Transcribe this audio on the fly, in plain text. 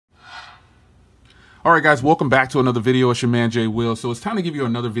All right, guys, welcome back to another video. It's your man, Jay Will. So it's time to give you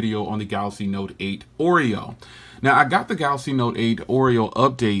another video on the Galaxy Note 8 Oreo. Now, I got the Galaxy Note 8 Oreo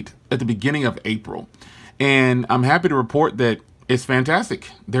update at the beginning of April, and I'm happy to report that it's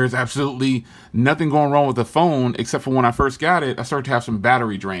fantastic. There's absolutely nothing going wrong with the phone, except for when I first got it, I started to have some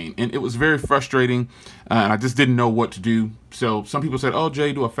battery drain, and it was very frustrating, and I just didn't know what to do. So some people said, oh,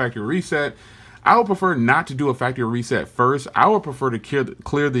 Jay, do a factory reset. I would prefer not to do a factory reset first. I would prefer to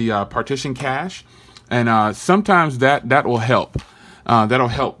clear the partition cache. And sometimes that will help. That'll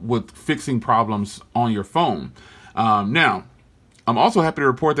help with fixing problems on your phone. Now, I'm also happy to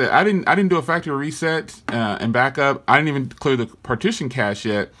report that I didn't do a factory reset and backup. I didn't even clear the partition cache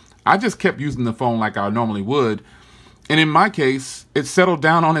yet. I just kept using the phone like I normally would. And in my case, it settled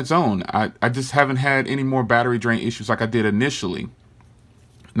down on its own. I just haven't had any more battery drain issues like I did initially.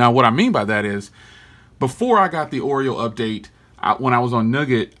 Now, what I mean by that is, before I got the Oreo update, when I was on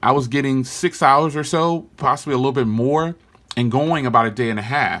Nugget, I was getting 6 hours or so, possibly a little bit more, and going about a day and a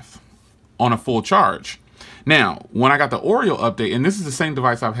half on a full charge. Now, when I got the Oreo update, and this is the same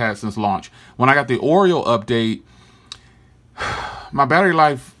device I've had since launch, when I got the Oreo update, my battery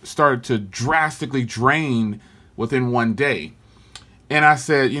life started to drastically drain within one day. And I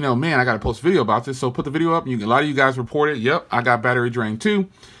said, you know, man, I got to post a video about this. So put the video up. A lot of you guys reported, yep, I got battery drain too.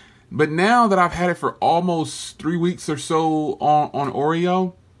 But now that I've had it for almost 3 weeks or so on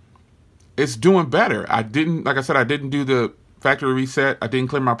Oreo, it's doing better. Like I said, I didn't do the factory reset. I didn't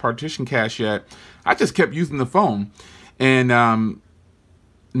clear my partition cache yet. I just kept using the phone. And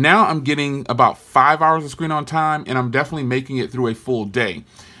now I'm getting about 5 hours of screen on time, and I'm definitely making it through a full day.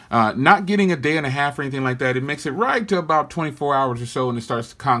 Not getting a day and a half or anything like that. It makes it right to about 24 hours or so, and it starts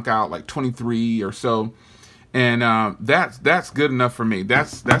to conk out like 23 or so. And that's good enough for me.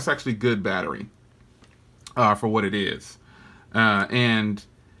 That's actually good battery for what it is. And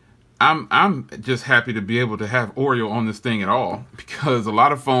I'm just happy to be able to have Oreo on this thing at all, because a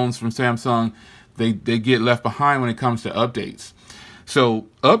lot of phones from Samsung, they get left behind when it comes to updates. So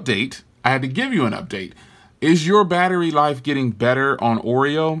update, I had to give you an update. Is your battery life getting better on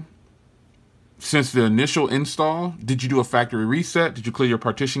Oreo since the initial install? Did you do a factory reset? Did you clear your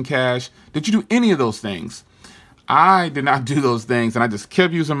partition cache? Did you do any of those things? I did not do those things, and I just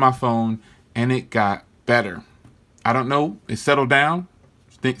kept using my phone, and it got better. I don't know. It settled down.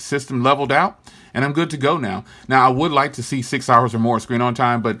 System leveled out, and I'm good to go now. Now, I would like to see 6 hours or more screen on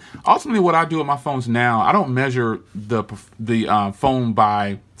time, but ultimately what I do with my phones now, I don't measure the phone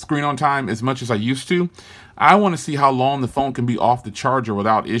by screen on time as much as I used to. I want to see how long the phone can be off the charger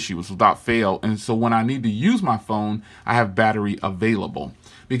without issues, without fail. And so when I need to use my phone, I have battery available.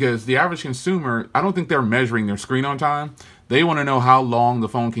 Because the average consumer, I don't think they're measuring their screen on time. They want to know how long the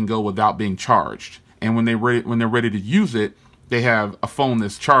phone can go without being charged. And when they're ready to use it, they have a phone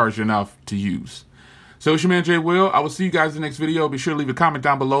that's charged enough to use. So it's your man, Jay Will. I will see you guys in the next video. Be sure to leave a comment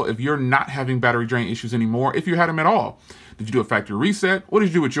down below if you're not having battery drain issues anymore, if you had them at all. Did you do a factory reset? What did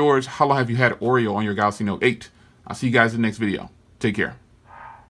you do with yours? How long have you had Oreo on your Galaxy Note 8? I'll see you guys in the next video. Take care.